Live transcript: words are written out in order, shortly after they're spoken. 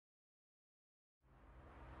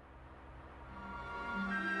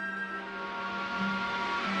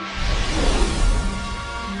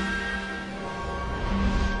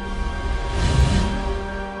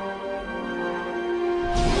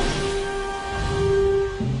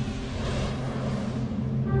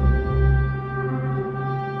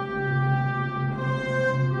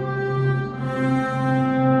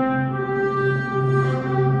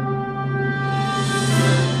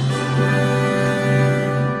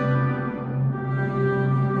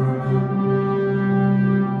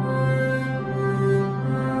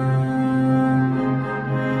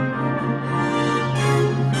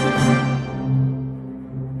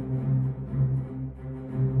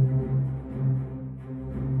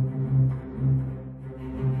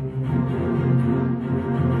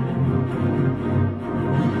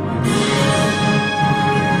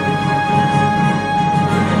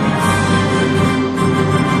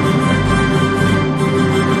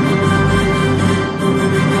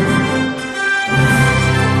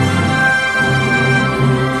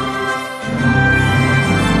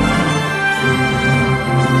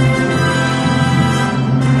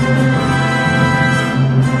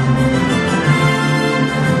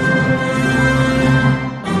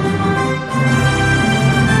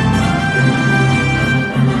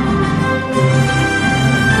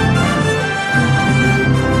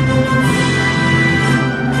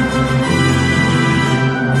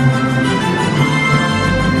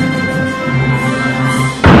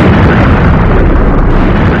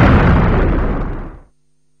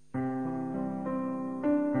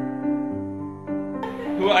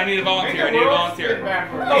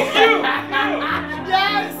you!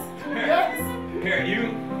 Yes! Yes! Here,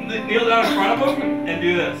 you kneel down in front of him and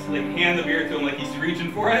do this. Like, hand the beer to him like he's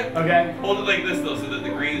reaching for it. Okay. Hold it like this, though, so that the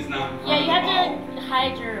green is not in front Yeah, you of the have to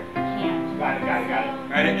hide your hand. Got it.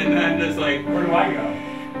 Right? And then just like... Where do I go?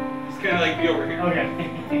 Just kind of like be over here. Okay.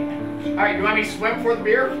 Alright, you want me to swim for the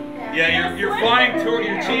beer? Yeah, you're flying toward,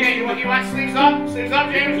 you're chasing Okay, you want sleeves up? Sleeves up,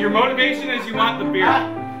 James? Your motivation is you want the beer.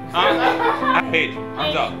 Page,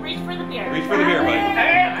 arms up. Reach for the beer. Reach for the beer, buddy.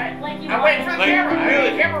 I'm waiting for the camera. I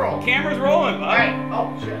need the camera roll. Camera's rolling, bud. Alright.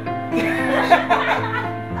 Oh,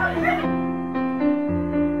 shit.